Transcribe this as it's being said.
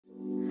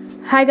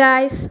Hi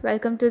guys,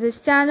 welcome to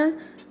this channel.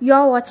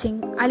 You're watching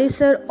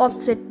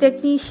Alisir.offset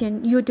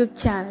Technician YouTube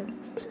channel.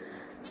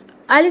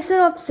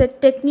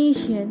 Alisir.offset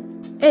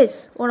Technician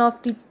is one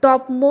of the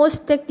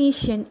topmost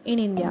technician in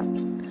India.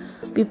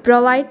 We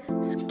provide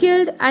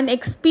skilled and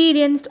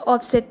experienced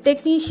offset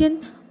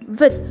technician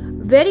with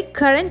very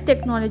current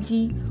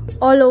technology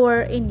all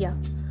over India.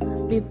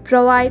 We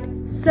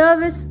provide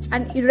service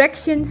and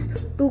erections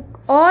to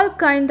all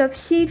kinds of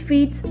sheet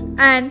feeds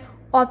and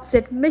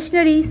offset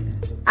machineries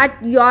at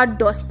your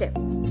doorstep.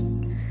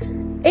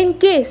 In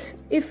case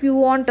if you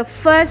want a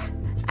first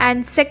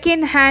and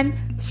second hand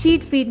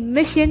sheet feed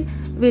machine,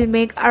 we'll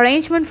make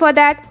arrangement for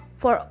that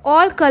for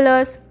all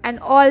colors and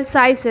all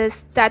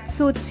sizes that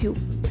suits you.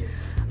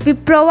 We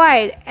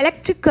provide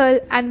electrical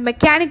and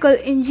mechanical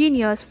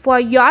engineers for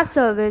your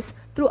service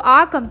through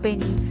our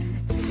company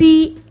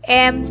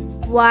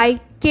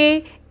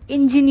CMYK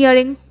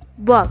Engineering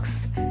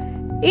Works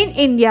in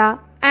India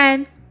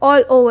and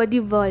all over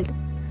the world.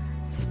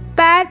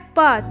 Spare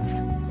parts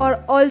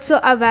are also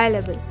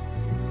available.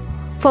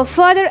 For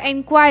further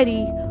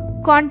inquiry,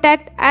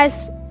 contact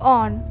us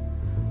on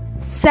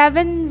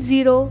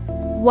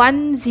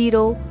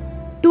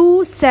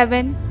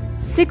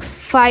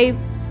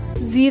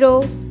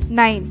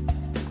 7010276509.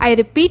 I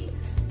repeat,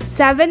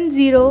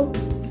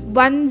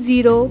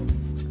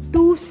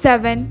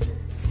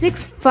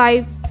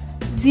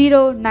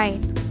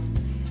 7010276509.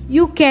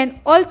 You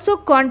can also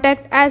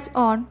contact us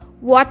on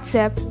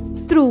WhatsApp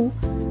through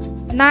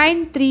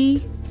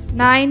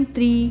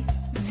 93930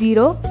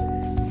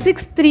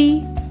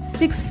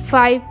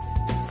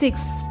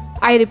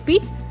 I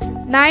repeat,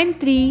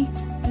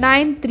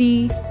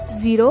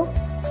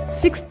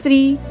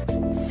 93930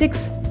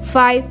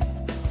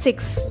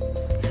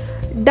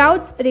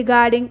 Doubts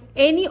regarding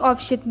any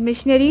offset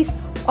machineries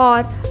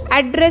or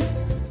addressed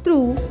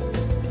through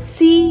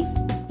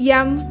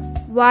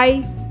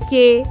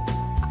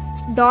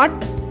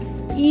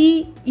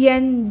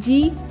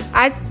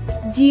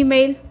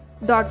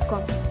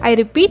cmyk.eng@gmail.com. I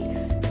repeat,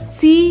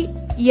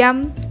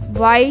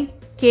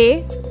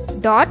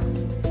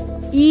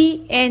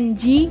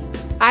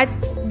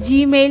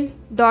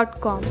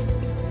 cmyk.eng@gmail.com.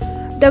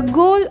 The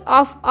goal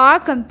of our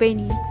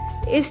company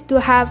is to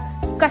have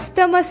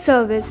customer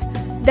service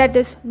that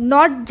is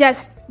not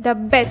just the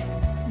best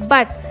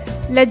but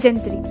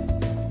legendary.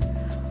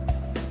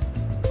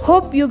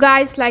 Hope you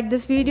guys like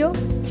this video.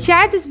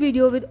 Share this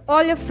video with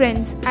all your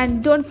friends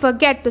and don't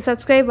forget to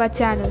subscribe our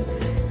channel.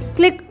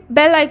 Click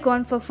bell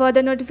icon for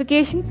further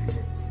notification.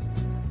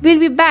 We'll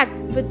be back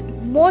with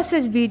more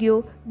such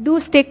video. Do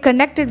stay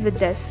connected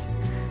with us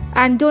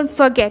and don't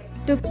forget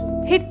to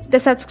hit the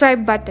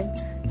subscribe button.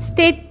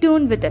 Stay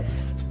tuned with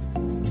us.